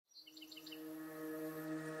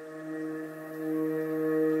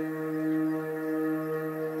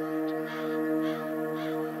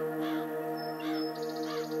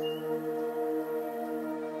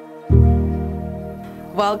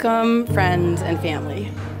Welcome, friends and family.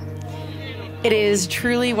 It is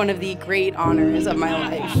truly one of the great honors of my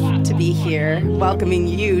life to be here, welcoming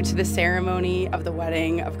you to the ceremony of the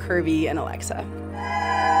wedding of Kirby and Alexa.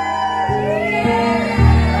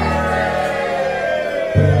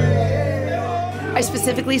 I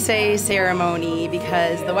specifically say ceremony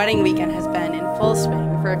because the wedding weekend has been in full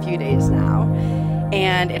swing for a few days now,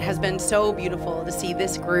 and it has been so beautiful to see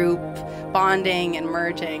this group bonding and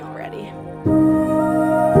merging already.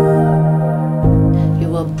 You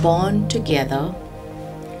were born together,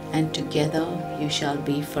 and together you shall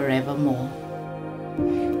be forevermore.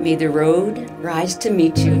 May the road rise to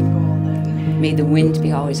meet you. May the wind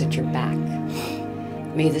be always at your back.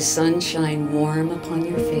 May the sun shine warm upon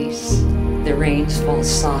your face. The rains fall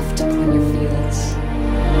soft upon your fields.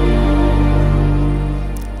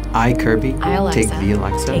 I, Kirby, I, Alexa, take thee,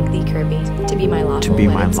 Alexa, take thee, Kirby, to be my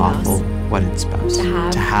lawful wedded spouse, to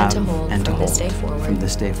have and to hold from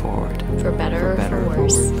this day forward, for better or for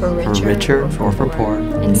worse, for richer or for poor,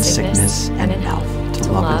 in sickness and in health, to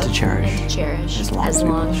love and to cherish as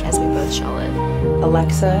long as we both shall live.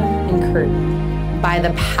 Alexa and Kirby, by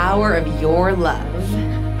the power of your love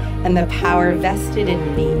and the power vested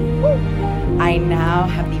in me, I now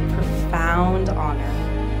have the profound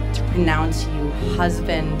honor to pronounce you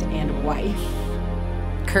husband and wife.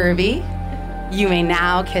 Kirby, you may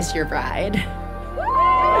now kiss your bride.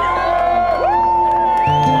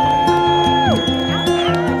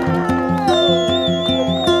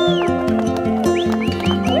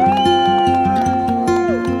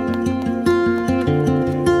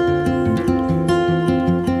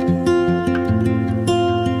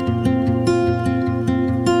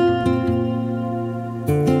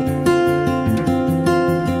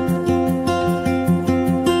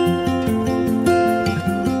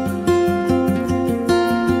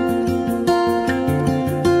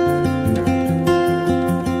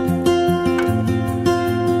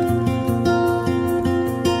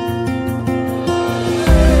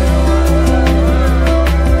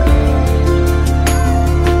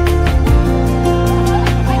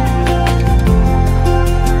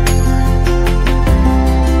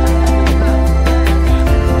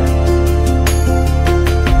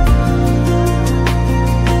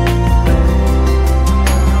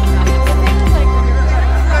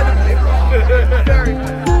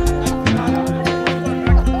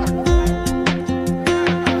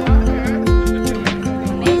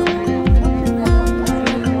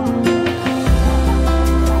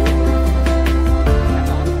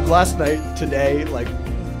 Last night, today,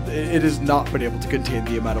 it has not been able to contain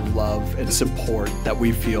the amount of love and support that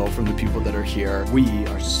we feel from the people that are here. We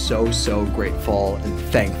are so grateful and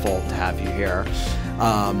thankful to have you here.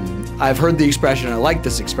 I've heard the expression, I like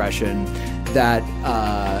this expression, that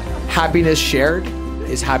happiness shared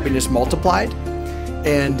is happiness multiplied.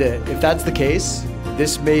 And if that's the case,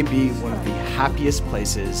 this may be one of the happiest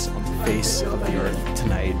places on the face of the earth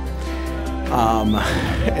tonight.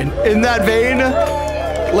 And in that vein,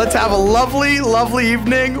 let's have a lovely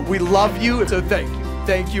evening. We love you, so thank you.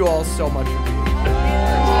 Thank you all so much for being here.